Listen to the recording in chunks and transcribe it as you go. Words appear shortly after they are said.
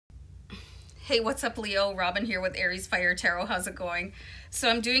Hey, what's up, Leo? Robin here with AriesFireTarot. How's it going? So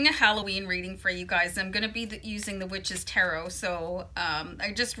I'm doing a Halloween reading for you guys. I'm going to be using the Witch's Tarot. So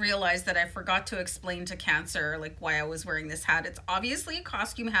I just realized that I forgot to explain to Cancer like why I was wearing this hat. It's obviously a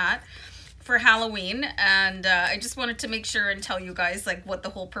costume hat for Halloween, and I just wanted to make sure and tell you guys like what the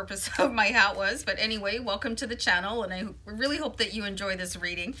whole purpose of my hat was. But anyway, welcome to the channel, and I really hope that you enjoy this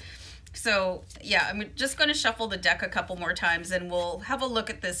reading. So yeah, I'm just going to shuffle the deck a couple more times and we'll have a look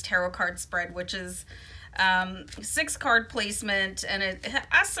at this tarot card spread, which is 6 card placement, and it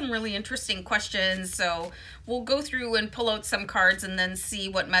asks some really interesting questions. So we'll go through and pull out some cards and then see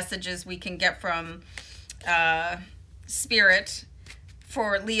what messages we can get from Spirit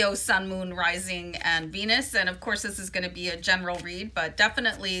for Leo, Sun, Moon, Rising, and Venus. And of course this is going to be a general read, but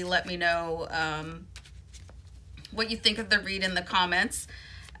definitely let me know what you think of the read in the comments.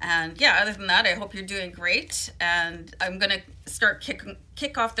 And yeah, other than that, I hope you're doing great. And I'm going to start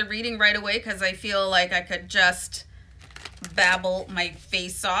kick off the reading right away because I feel like I could just babble my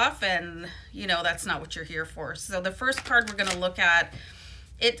face off, and you know, that's not what you're here for. So the first card we're going to look at,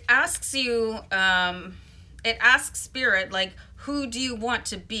 it asks you, it asks Spirit, like, who do you want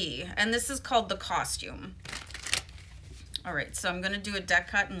to be? And this is called the costume. All right, so I'm going to do a deck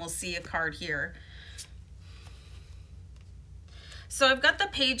cut and we'll see a card here. So I've got the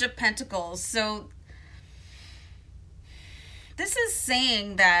Page of Pentacles. So this is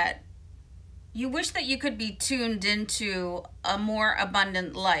saying that you wish that you could be tuned into a more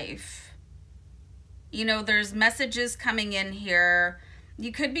abundant life. You know, there's messages coming in here.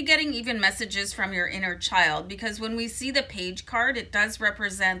 You could be getting even messages from your inner child, because when we see the Page card, it does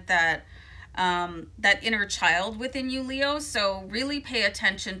represent that that inner child within you, Leo. So really pay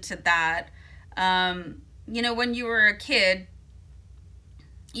attention to that. You know, when you were a kid,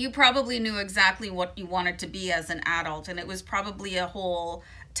 you probably knew exactly what you wanted to be as an adult, and it was probably a whole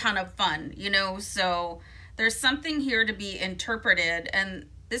ton of fun, you know. So there's something here to be interpreted, and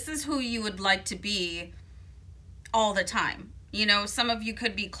this is who you would like to be all the time. You know, some of you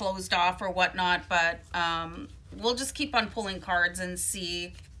could be closed off or whatnot, but we'll just keep on pulling cards and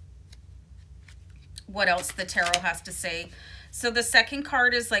see what else the tarot has to say. So the second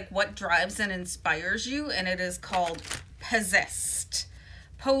card is like what drives and inspires you, and it is called Possessed.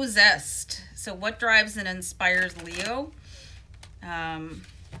 Possessed. So what drives and inspires Leo? I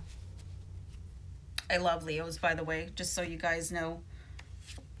love Leos, by the way, just so you guys know.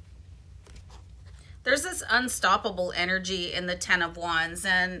 There's this unstoppable energy in the Ten of Wands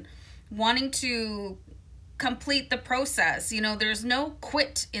and wanting to complete the process. You know, there's no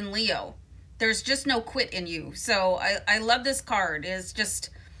quit in Leo. There's just no quit in you. So I love this card. It's just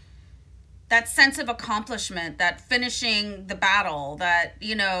that sense of accomplishment, that finishing the battle, that,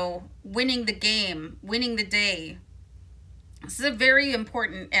 you know, winning the game, winning the day. This is a very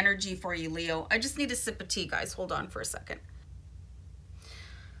important energy for you, Leo. I just need a sip of tea, guys. Hold on for a second.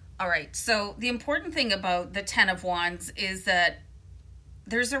 All right, so the important thing about the Ten of Wands is that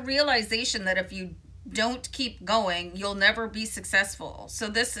there's a realization that if you don't keep going, you'll never be successful. So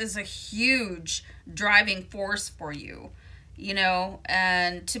this is a huge driving force for you. You know,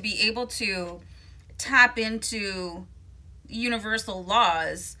 and to be able to tap into universal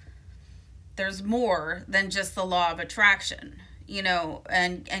laws, there's more than just the law of attraction, you know,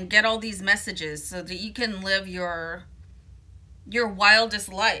 and get all these messages so that you can live your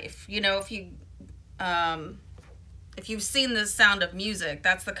wildest life. You know, if you've seen The Sound of Music,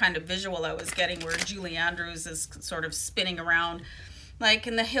 that's the kind of visual I was getting, where Julie Andrews is sort of spinning around like,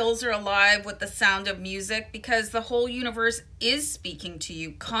 and the hills are alive with the sound of music, because the whole universe is speaking to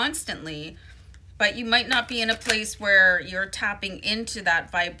you constantly, but you might not be in a place where you're tapping into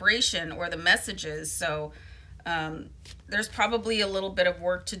that vibration or the messages. So there's probably a little bit of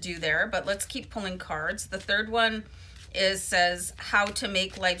work to do there, but let's keep pulling cards. The third one says how to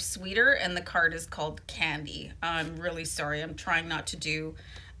make life sweeter, and the card is called Candy. I'm really sorry. I'm trying not to do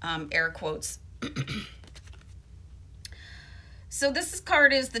air quotes. So this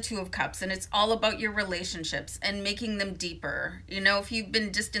card is the Two of Cups, and it's all about your relationships and making them deeper. You know, if you've been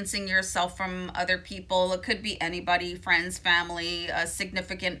distancing yourself from other people, it could be anybody, friends, family, a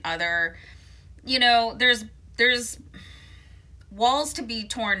significant other. You know, there's walls to be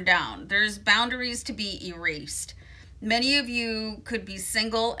torn down. There's boundaries to be erased. Many of you could be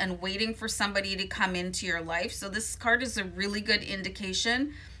single and waiting for somebody to come into your life. So this card is a really good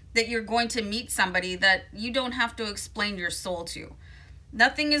indication that you're going to meet somebody that you don't have to explain your soul to.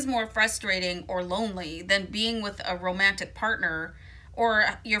 Nothing is more frustrating or lonely than being with a romantic partner, or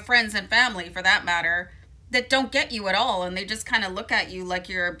your friends and family for that matter, that don't get you at all, and they just kind of look at you like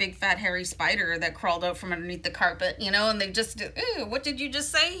you're a big fat hairy spider that crawled out from underneath the carpet, you know, and they just, ew, what did you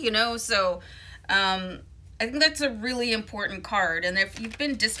just say, you know? So I think that's a really important card. And if you've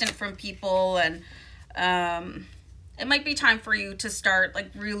been distant from people, and it might be time for you to start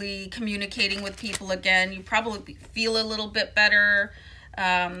like really communicating with people again. You probably feel a little bit better.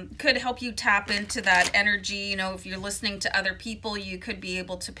 Could help you tap into that energy. You know, if you're listening to other people, you could be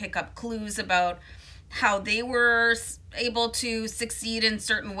able to pick up clues about how they were able to succeed in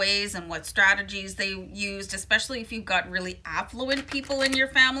certain ways and what strategies they used, especially if you've got really affluent people in your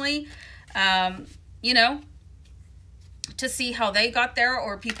family, you know, to see how they got there,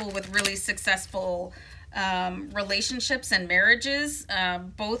 or people with really successful relationships and marriages.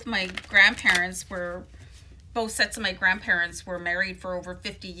 Both sets of my grandparents were married for over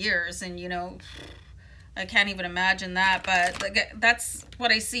 50 years, and, you know, I can't even imagine that, but like, that's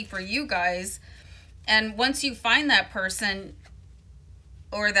what I see for you guys. And once you find that person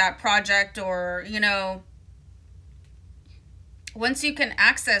or that project, or, you know, once you can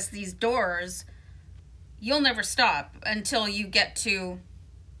access these doors, you'll never stop until you get to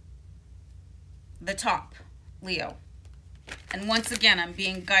the top, Leo. And once again, I'm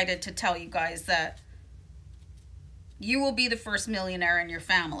being guided to tell you guys that you will be the first millionaire in your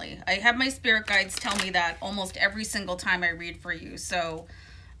family. I have my spirit guides tell me that almost every single time I read for you. So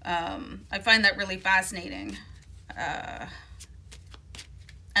I find that really fascinating. And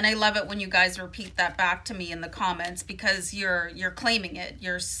I love it when you guys repeat that back to me in the comments, because you're claiming it,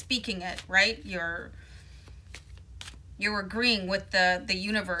 you're speaking it, right? You're agreeing with the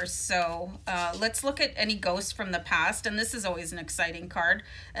universe. So let's look at any ghosts from the past. And this is always an exciting card.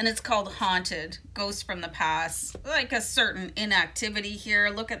 And it's called Haunted, Ghosts from the Past. Like a certain inactivity here.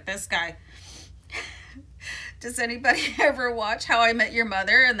 Look at this guy. Does anybody ever watch How I Met Your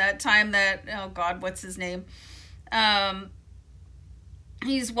Mother? And that time that, oh God, what's his name?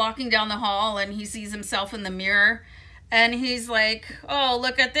 He's walking down the hall and he sees himself in the mirror. And he's like, oh,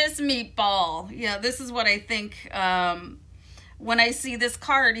 look at this meatball. You know, this is what I think when I see this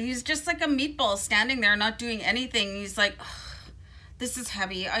card. He's just like a meatball standing there not doing anything. He's like, this is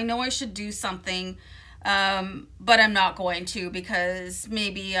heavy. I know I should do something, but I'm not going to, because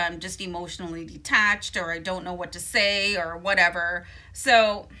maybe I'm just emotionally detached, or I don't know what to say, or whatever.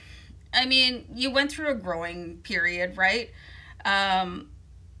 So, I mean, you went through a growing period, right? And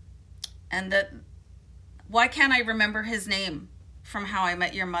that... Why can't I remember his name from How I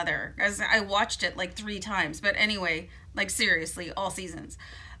Met Your Mother? As I watched it like 3 times. But anyway, like seriously, all seasons.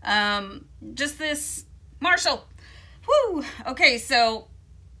 Just this... Marshall! Woo! Okay, so...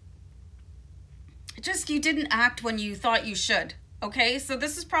 Just you didn't act when you thought you should. Okay? So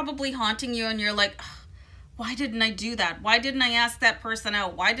this is probably haunting you, and you're like, why didn't I do that? Why didn't I ask that person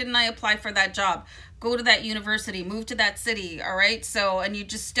out? Why didn't I apply for that job? Go to that university? Move to that city? Alright? So, and you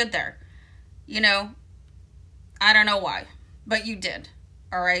just stood there. You know? I don't know why, but you did.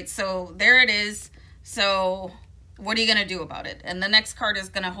 All right, so there it is. So what are you going to do about it? And the next card is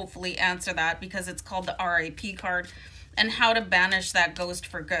going to hopefully answer that, because it's called the RIP card, and how to banish that ghost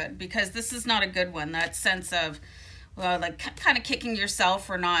for good, because this is not a good one. That sense of, well, like kind of kicking yourself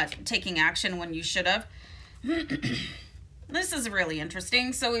for not taking action when you should have. This is really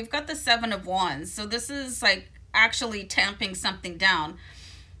interesting. So we've got the 7 of Wands. So this is like actually tamping something down.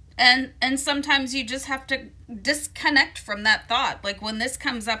 And sometimes you just have to disconnect from that thought. Like when this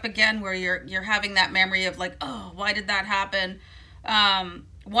comes up again, where you're having that memory of like, oh, why did that happen?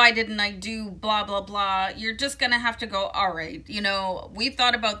 Why didn't I do blah, blah, blah? You're just going to have to go, all right, you know, we've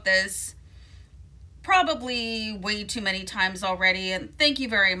thought about this probably way too many times already. And thank you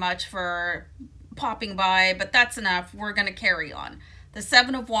very much for popping by, but that's enough. We're going to carry on. The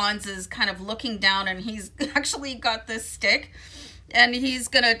 7 of Wands is kind of looking down, and he's actually got this stick. And he's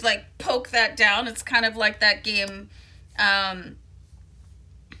going to, like, poke that down. It's kind of like that game.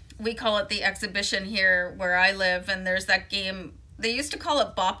 We call it the Exhibition here where I live. And there's that game. They used to call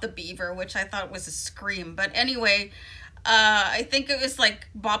it Bop the Beaver, which I thought was a scream. But anyway, I think it was like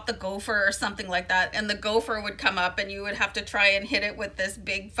Bop the Gopher or something like that. And the gopher would come up and you would have to try and hit it with this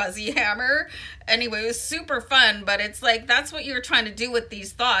big fuzzy hammer. Anyway, it was super fun. But it's like, that's what you're trying to do with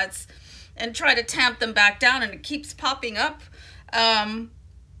these thoughts. And try to tamp them back down. And it keeps popping up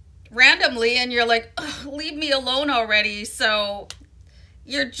randomly, and you're like, leave me alone already. So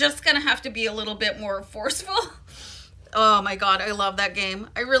you're just gonna have to be a little bit more forceful. Oh my God, I love that game.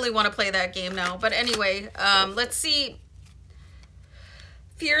 I really want to play that game now. But anyway, let's see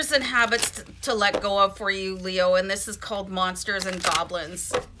fears and habits to let go of for you, Leo. And this is called Monsters and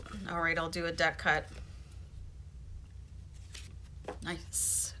Goblins. All right, I'll do a deck cut.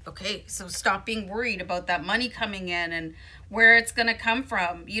 Nice. Okay, so stop being worried about that money coming in and where it's going to come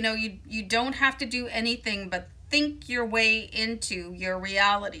from. You know, you don't have to do anything but think your way into your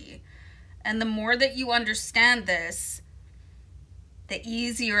reality. And the more that you understand this, the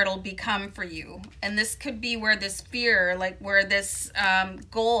easier it'll become for you. And this could be where this fear, like where this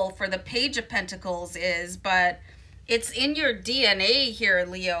goal for the Page of Pentacles is, but it's in your DNA here,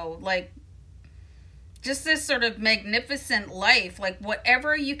 Leo. Like, just this sort of magnificent life, like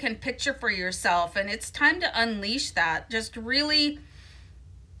whatever you can picture for yourself. And it's time to unleash that. Just really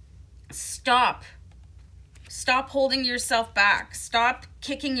stop holding yourself back. Stop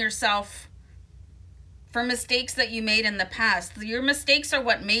kicking yourself for mistakes that you made in the past. Your mistakes are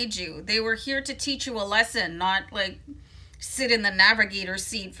what made you. They were here to teach you a lesson, not like sit in the navigator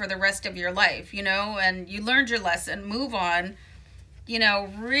seat for the rest of your life, you know, and you learned your lesson, move on. You know,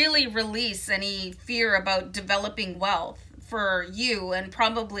 really release any fear about developing wealth for you and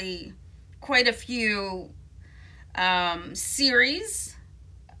probably quite a few series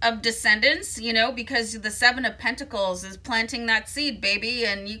of descendants, you know, because the Seven of Pentacles is planting that seed, baby,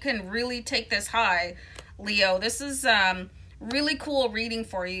 and you can really take this high, Leo. This is really cool reading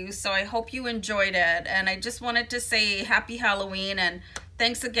for you, so I hope you enjoyed it, and I just wanted to say happy Halloween, and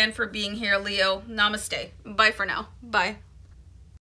thanks again for being here, Leo. Namaste. Bye for now. Bye.